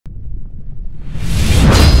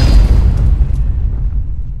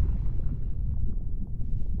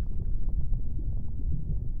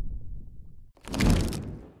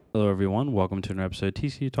Hello everyone, welcome to another episode of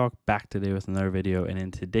TCG Talk, back today with another video. And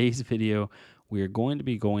in today's video, we are going to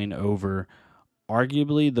be going over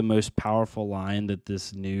arguably the most powerful line that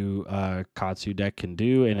this new KATSU deck can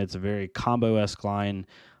do. And it's a very combo-esque line,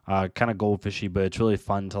 kind of goldfishy, but it's really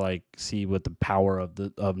fun to see what the power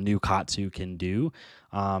of new KATSU can do.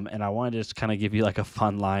 And I want to just kind of give you a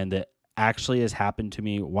fun line that actually has happened to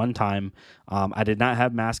me one time. I did not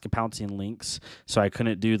have Mask of Pouncing links, so I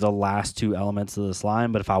couldn't do the last two elements of this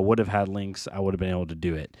line, but if I would have had links, I would have been able to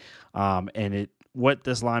do it. What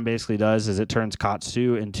this line basically does is it turns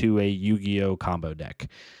KATSU into a Yu-Gi-Oh combo deck.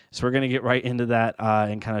 So we're going to get right into that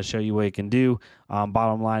and kind of show you what it can do.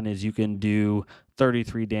 Bottom line is you can do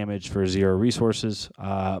 33 damage for 0 resources,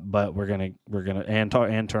 but we're gonna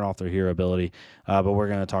turn off their hero ability. But we're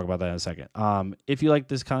gonna talk about that in a second. If you like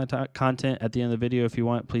this content at the end of the video, if you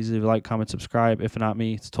want, please leave a like, comment, subscribe. If not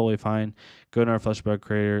me, it's totally fine. Go to our Fleshbug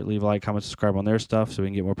creator, leave a like, comment, subscribe on their stuff so we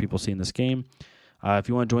can get more people seeing this game. If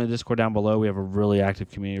you want to join the Discord down below, we have a really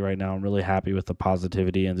active community right now. I'm really happy with the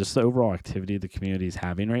positivity and just the overall activity the community is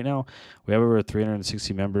having right now. We have over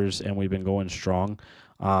 360 members, and we've been going strong.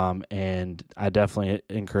 And I definitely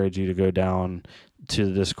encourage you to go down to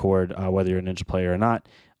the Discord, whether you're a Ninja player or not.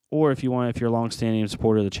 Or if you're a long-standing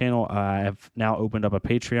supporter of the channel, I have now opened up a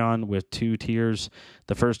Patreon with 2 tiers.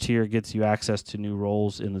 The first tier gets you access to new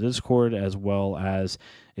roles in the Discord as well as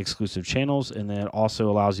exclusive channels, and then it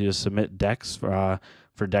also allows you to submit decks for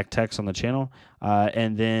deck text on the channel.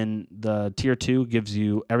 And then the tier 2 gives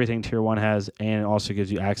you everything tier 1 has, and it also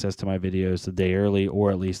gives you access to my videos the day early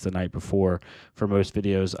or at least the night before for most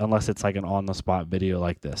videos, unless it's like an on-the-spot video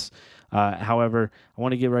like this. However, I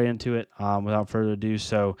want to get right into it without further ado.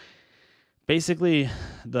 So basically,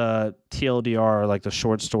 the TLDR, like the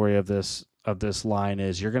short story of this line,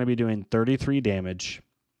 is you're going to be doing 33 damage,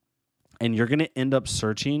 and you're going to end up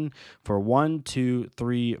searching for 1, 2,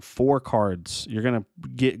 3, 4 cards. You're going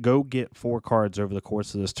to get 4 cards over the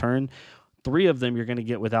course of this turn. 3 of them you're going to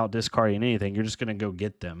get without discarding anything. You're just going to go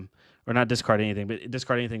get them. Or not discard anything, but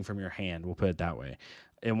discard anything from your hand. We'll put it that way.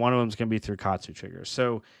 And one of them is going to be through KATSU triggers.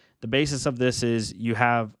 So the basis of this is you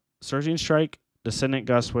have Surging Strike, Descendant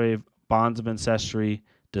Gustwave, Bonds of Ancestry,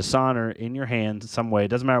 Dishonor in your hand some way. It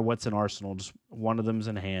doesn't matter what's in arsenal. Just one of them is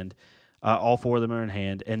in hand. All 4 of them are in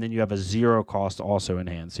hand. And then you have a 0 cost also in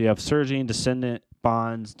hand. So you have Surging, Descendant,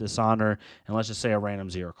 Bonds, Dishonor, and let's just say a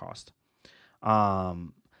random 0 cost.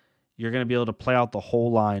 You're going to be able to play out the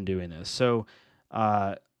whole line doing this. So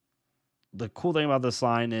the cool thing about this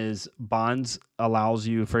line is Bonds allows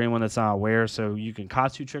you, for anyone that's not aware, so you can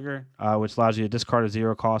KATSU trigger, which allows you to discard a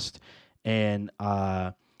 0 cost and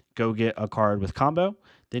go get a card with combo.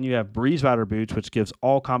 Then you have Breeze Rider Boots, which gives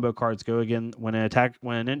all combo cards go again. When a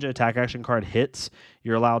ninja attack action card hits,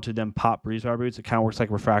 you're allowed to then pop Breeze Rider Boots. It kind of works like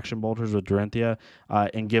Refraction Bolters with Dorinthia,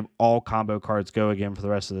 and give all combo cards go again for the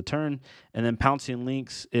rest of the turn. And then Pouncing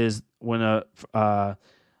Links is when a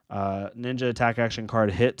ninja attack action card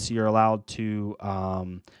hits, you're allowed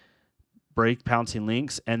to break Pouncing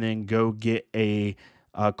Links and then go get a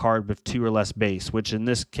card with 2 or less base, which in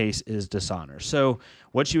this case is Dishonor. So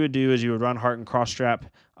what you would do is you would run Heart and Cross Trap.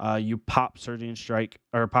 You pop Surging Strike,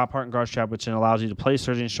 or pop Heart and Cross Trap, which then allows you to play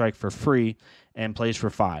Surging Strike for free and plays for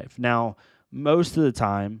 5. Now, most of the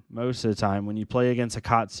time, when you play against a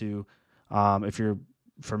KATSU, if you're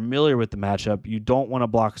familiar with the matchup, you don't want to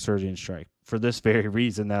block Surging Strike for this very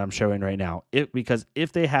reason that I'm showing right now. Because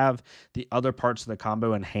if they have the other parts of the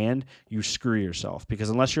combo in hand, you screw yourself. Because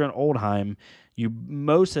unless you're an Oldheim, you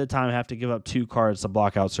most of the time have to give up 2 cards to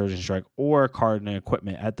block out Surging Strike, or a card and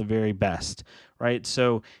equipment at the very best, right?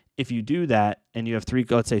 So if you do that and you have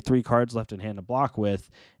let's say 3 cards left in hand to block with,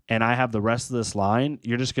 and I have the rest of this line,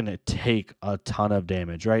 you're just going to take a ton of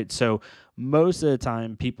damage, right? So most of the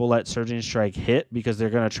time, people let Surging Strike hit because they're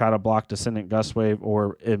going to try to block Descendant Gustwave,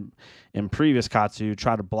 or in previous KATSU,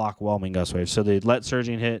 try to block Whelming Gustwave. So they let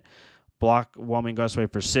Surging hit, block Whelming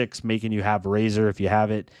Gustwave for 6, making you have Razor if you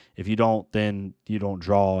have it. If you don't, then you don't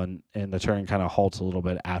draw, and the turn kind of halts a little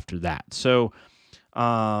bit after that. So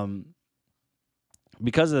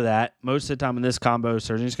because of that, most of the time in this combo,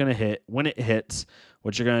 Surging is going to hit. When it hits,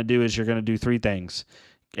 what you're going to do is you're going to do 3 things.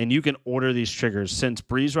 And you can order these triggers. Since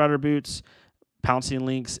Breeze Rider Boots, Pouncing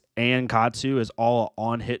Links, and KATSU is all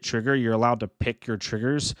on-hit trigger, you're allowed to pick your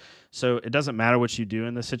triggers. So it doesn't matter what you do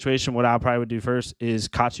in this situation. What I probably would do first is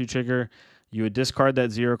KATSU trigger. You would discard that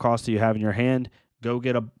 0 cost that you have in your hand. Go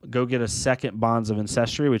get a second Bonds of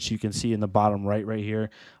Ancestry, which you can see in the bottom right here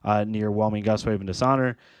near Whelming Gustwave and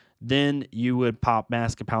Dishonor. Then you would pop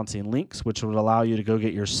Mask of Pouncing Lynx, which would allow you to go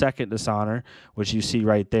get your second Dishonor, which you see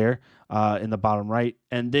right there in the bottom right.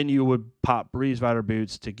 And then you would pop Breeze Rider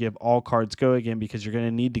Boots to give all cards go again, because you're going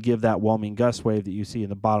to need to give that Whelming Gust Wave that you see in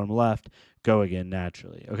the bottom left go again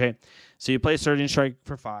naturally. Okay, so you play Surging Strike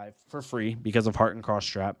for 5 for free because of Heart and Cross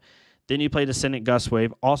Strap. Then you play Descendant Gust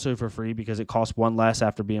Wave, also for free because it costs 1 less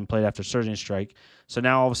after being played after Surging Strike. So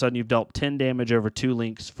now all of a sudden you've dealt 10 damage over 2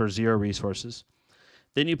 links for 0 resources.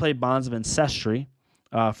 Then you play Bonds of Ancestry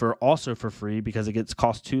also for free because it gets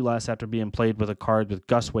cost 2 less after being played with a card with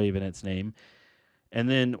Gust Wave in its name. And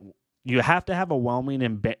then you have to have a Whelming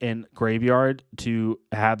in Graveyard to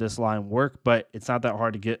have this line work, but it's not that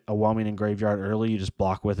hard to get a Whelming in Graveyard early. You just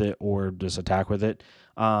block with it or just attack with it.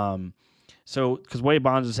 So, because the way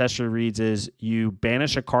Bonds of Ancestry reads is you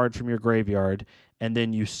banish a card from your graveyard, and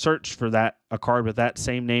then you search for a card with that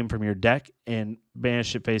same name from your deck and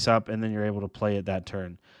banish it face up, and then you're able to play it that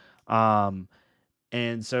turn.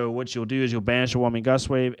 And so what you'll do is you'll banish a Whelming Gust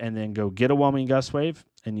Wave and then go get a Whelming Gust Wave,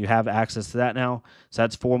 and you have access to that now. So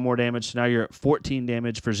that's 4 more damage. So now you're at 14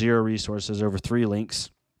 damage for 0 resources over 3 links.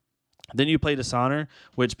 Then you play Dishonor,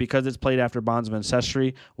 which because it's played after Bonds of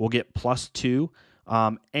Ancestry will get +2.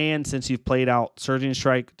 And since you've played out Surging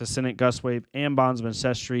Strike, Descendant Gust Wave, and Bonds of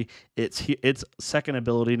Ancestry, its second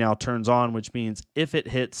ability now turns on, which means if it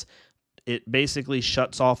hits, it basically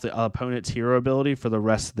shuts off the opponent's hero ability for the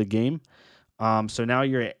rest of the game. So now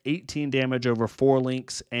you're at 18 damage over 4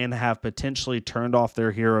 links and have potentially turned off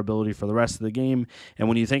their hero ability for the rest of the game. And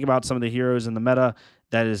when you think about some of the heroes in the meta,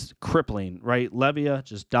 that is crippling, right? Levia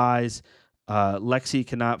just dies. Lexi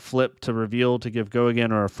cannot flip to reveal to give go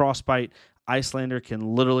again or a Frostbite. Icelander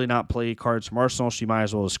can literally not play cards from Arsenal. She might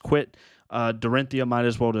as well just quit. Dorinthia might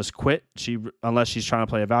as well just quit unless she's trying to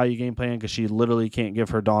play a value game plan, because she literally can't give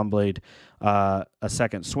her Dawnblade a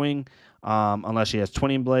second swing unless she has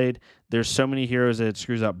Twinning Blade. There's so many heroes that it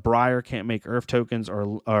screws up. Briar can't make Earth tokens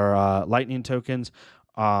or Lightning tokens.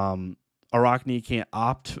 Arachne can't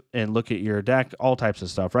opt and look at your deck, all types of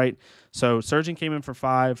stuff, right? So Surging came in for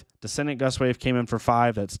 5. Descendant Gust Wave came in for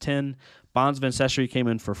 5. That's 10. Bonds of Ancestry came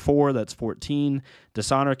in for 4. That's 14.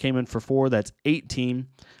 Dishonor came in for 4. That's 18.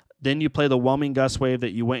 Then you play the Whelming Gust Wave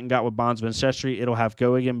that you went and got with Bonds of Ancestry. It'll have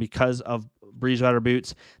go again because of Breeze Rider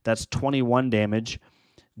Boots. That's 21 damage.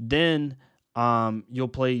 Then you'll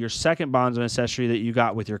play your second Bonds of Ancestry that you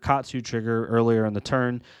got with your KATSU trigger earlier in the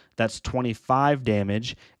turn. That's 25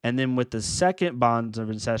 damage. And then with the second Bonds of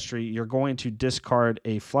Ancestry, you're going to discard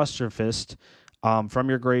a Flusterfist from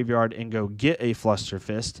your graveyard and go get a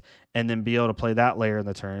Flusterfist and then be able to play that later in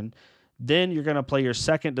the turn. Then you're going to play your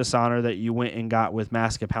second Dishonor that you went and got with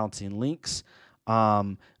Mask of Pouncing Lynx,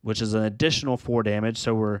 which is an additional 4 damage.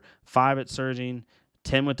 So we're 5 at Surging,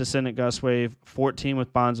 10 with Descendant Gust Wave, 14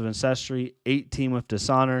 with Bonds of Ancestry, 18 with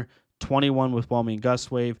Dishonor, 21 with Whelming Gust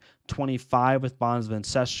Wave, 25 with Bonds of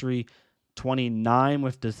Ancestry, 29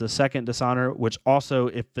 with the second Dishonor, which also,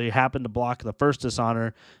 if they happen to block the first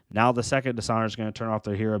Dishonor, now the second Dishonor is going to turn off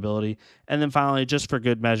their hero ability. And then finally, just for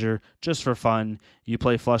good measure, just for fun, you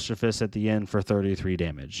play Flusterfist at the end for 33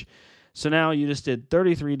 damage. So now you just did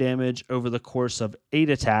 33 damage over the course of 8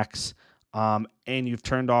 attacks, and you've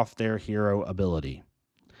turned off their hero ability.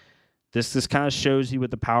 This kind of shows you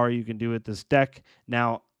what the power you can do with this deck.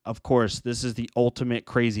 Now, of course, this is the ultimate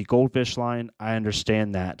crazy Goldfish line. I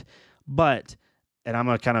understand that. But, and I'm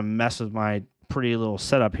going to kind of mess with my pretty little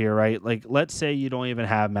setup here, right? Like, let's say you don't even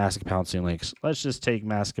have Mask of Pouncing Lynx. Let's just take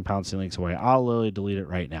Mask of Pouncing Lynx away. I'll literally delete it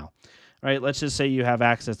right now. Right? Let's just say you have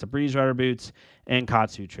access to Breeze Rider Boots and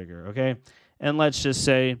KATSU trigger, okay? And let's just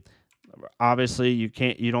say, obviously,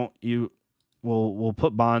 we'll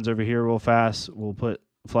put Bonds over here real fast. We'll put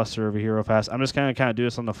Fluster over here real fast. I'm just going to kind of do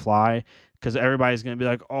this on the fly because everybody's going to be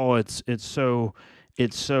like, oh, it's so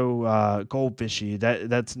goldfishy.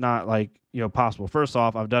 That's not possible. First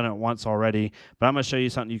off, I've done it once already, but I'm going to show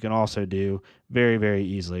you something you can also do very, very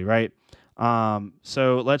easily, right?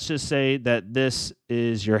 So let's just say that this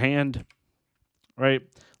is your hand, right?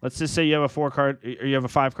 Let's just say you have a 4-card or you have a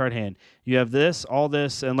 5-card hand. You have this, all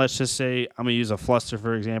this, and let's just say I'm going to use a Fluster,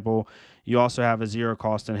 for example. You also have a 0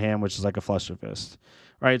 cost in hand, which is like a Flusterfist,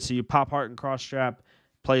 right? So you pop Heart and Cross Strap,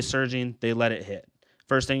 play Surging, they let it hit.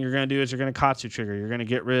 First thing you're going to do is you're going to KATSU trigger. You're going to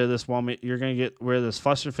get rid of this you're going to get rid of this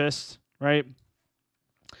Flusterfist, right?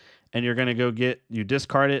 And you're going to you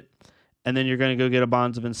discard it, and then you're going to go get a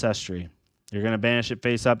Bonds of Ancestry. You're going to banish it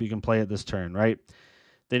face up. You can play it this turn, right?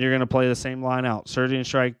 Then you're going to play the same line out. Surging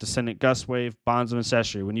Strike, Descendant Gust Wave, Bonds of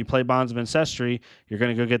Ancestry. When you play Bonds of Ancestry, you're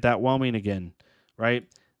going to go get that Whelming again, right?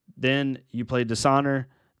 Then you play Dishonor.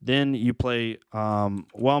 Then you play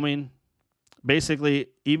Whelming. Basically,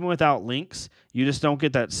 even without links, you just don't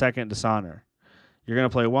get that second dishonor. You're going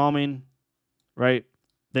to play whelming, right?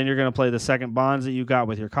 Then you're going to play the second bonds that you got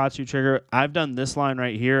with your KATSU trigger. I've done this line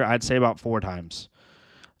right here, I'd say about 4 times.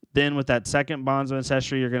 Then with that second bonds of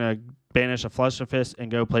ancestry, you're going to banish a Flush of Fist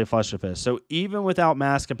and go play Flush of Fist. So even without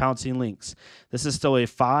mask and pouncing links, this is still a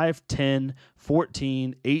 5, 10,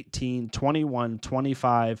 14, 18, 21,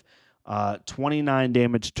 25, 29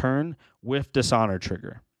 damage turn with dishonor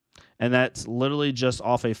trigger. And that's literally just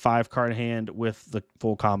off a 5-card hand with the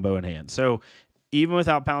full combo in hand. So even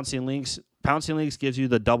without pouncing links gives you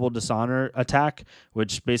the double dishonor attack,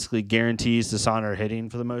 which basically guarantees dishonor hitting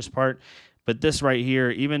for the most part. But this right here,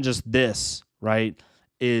 even just this, right,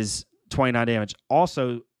 is 29 damage.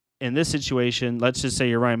 Also, in this situation, let's just say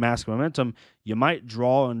you're running Mask of Momentum, you might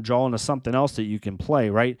draw into something else that you can play,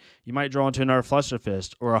 right? You might draw into another Flush of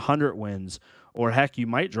Fist or 100 wins, or heck, you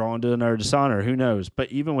might draw into another Dishonor. Who knows?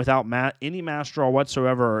 But even without any mass draw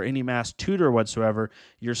whatsoever or any mass tutor whatsoever,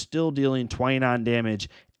 you're still dealing 29 damage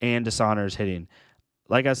and Dishonors hitting.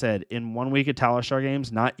 Like I said, in 1 week of Talistar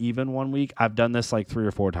games, not even 1 week, I've done this like 3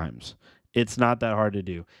 or 4 times. It's not that hard to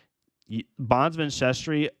do. Bonds of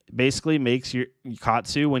Ancestry basically makes your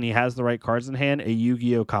KATSU, when he has the right cards in hand, a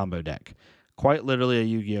Yu-Gi-Oh combo deck. Quite literally a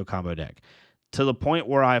Yu-Gi-Oh combo deck. To the point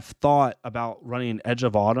where I've thought about running Edge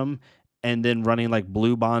of Autumn and then running like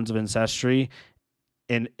blue Bonds of Ancestry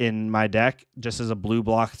in my deck just as a blue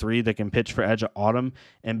block 3 that can pitch for Edge of Autumn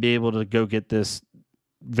and be able to go get this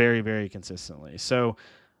very, very consistently. So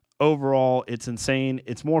overall, it's insane.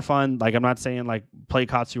 It's more fun. Like, I'm not saying like play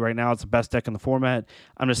KATSU right now. It's the best deck in the format.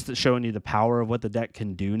 I'm just showing you the power of what the deck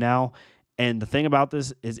can do now. And the thing about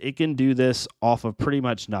this is it can do this off of pretty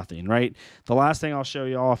much nothing, right? The last thing I'll show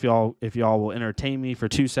y'all, if y'all will entertain me for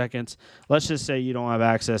 2 seconds, let's just say you don't have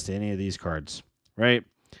access to any of these cards, right?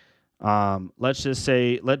 Let's just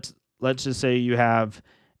say you have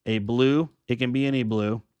a blue. It can be any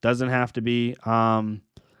blue. Doesn't have to be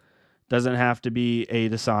a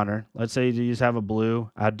Dishonor. Let's say you just have a blue.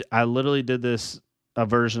 I literally did a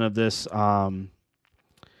version of this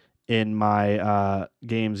in my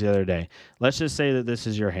games the other day. Let's just say that this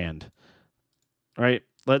is your hand, right?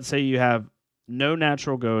 Let's say you have no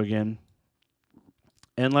natural go again,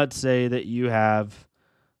 and let's say that you have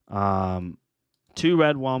 2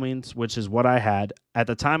 red whelmings, which is what I had. At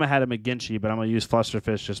the time I had a McGinty, but I'm going to use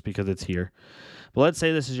Flusterfish just because it's here. But let's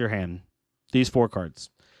say this is your hand, these 4 cards.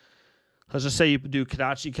 Let's just say you do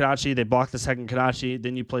Kadachi, they block the second Kadachi,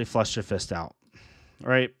 then you play Flush Fist out,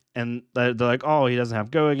 right? And they're like, oh, he doesn't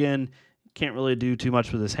have go again, can't really do too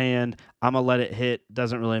much with his hand. I'm going to let it hit,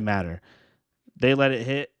 doesn't really matter. They let it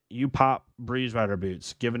hit, you pop Breeze Rider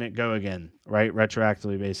Boots, giving it go again, right?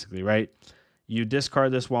 Retroactively, basically, right? You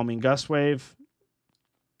discard this Whelming Gust Wave,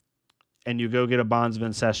 and you go get a Bonds of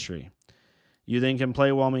Ancestry. You then can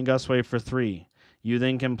play Whelming Gust Wave for 3. You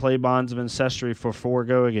then can play Bonds of Ancestry for 4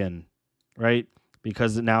 go again, right?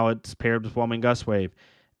 Because now it's paired with Whelming Gust Wave.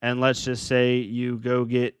 And let's just say you go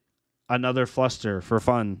get another Fluster for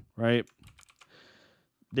fun, right?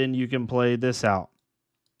 Then you can play this out,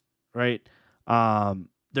 right?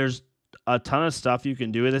 There's a ton of stuff you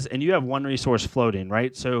can do with this, and you have 1 resource floating,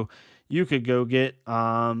 right? So you could go get,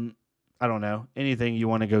 I don't know, anything you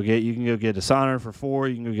want to go get. You can go get Dishonor for 4.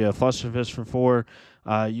 You can go get a Fluster Fist for 4.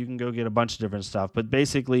 You can go get a bunch of different stuff. But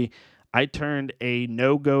basically, I turned a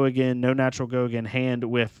no natural go again hand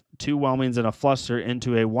with 2 whelmings and a Fluster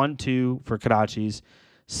into a 1-2 for Kadachis,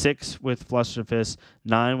 6 with Fluster Fist,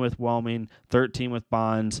 9 with whelming, 13 with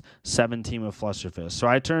bonds, 17 with Fluster Fist. So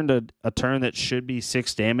I turned a turn that should be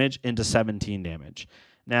 6 damage into 17 damage.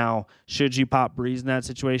 Now, should you pop Breeze in that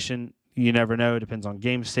situation? You never know. It depends on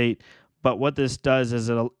game state. But what this does is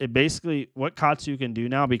it basically, what KATSU can do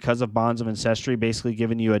now because of Bonds of Ancestry, basically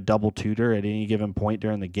giving you a double tutor at any given point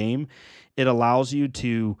during the game, it allows you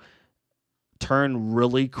to turn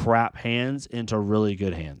really crap hands into really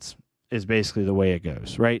good hands, is basically the way it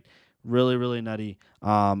goes, right? Really, really nutty.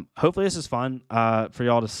 Hopefully this is fun for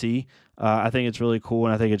y'all to see. I think it's really cool,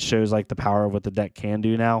 and I think it shows like the power of what the deck can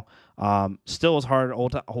do now. Still is hard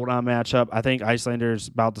to hold on matchup. I think Icelander's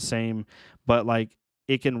about the same, but like,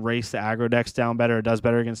 it can race the aggro decks down better. It does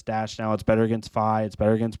better against Dash now. It's better against Fi. It's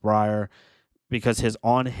better against Briar because his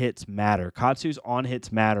on-hits matter. KATSU's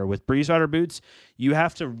on-hits matter. With Breeze Rider Boots, you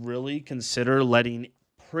have to really consider letting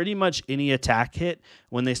pretty much any attack hit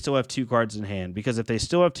when they still have 2 cards in hand. Because if they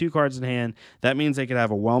still have 2 cards in hand, that means they could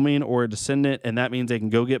have a Whelming or a Descendant, and that means they can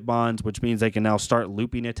go get Bonds, which means they can now start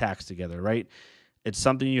looping attacks together, right? It's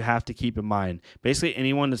something you have to keep in mind. Basically,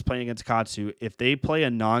 anyone that's playing against KATSU, if they play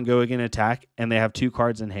a non-go-again attack and they have 2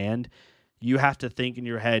 cards in hand, you have to think in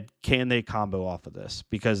your head, can they combo off of this?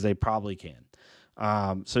 Because they probably can.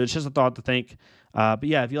 So it's just a thought to think. But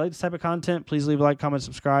yeah, if you like this type of content, please leave a like, comment,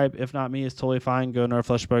 subscribe. If not me, it's totally fine. Go to our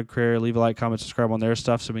Fleshbug career, leave a like, comment, subscribe on their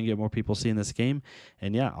stuff so we can get more people seeing this game.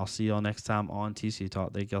 And yeah, I'll see y'all next time on TCG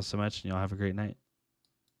Talk. Thank y'all so much, and y'all have a great night.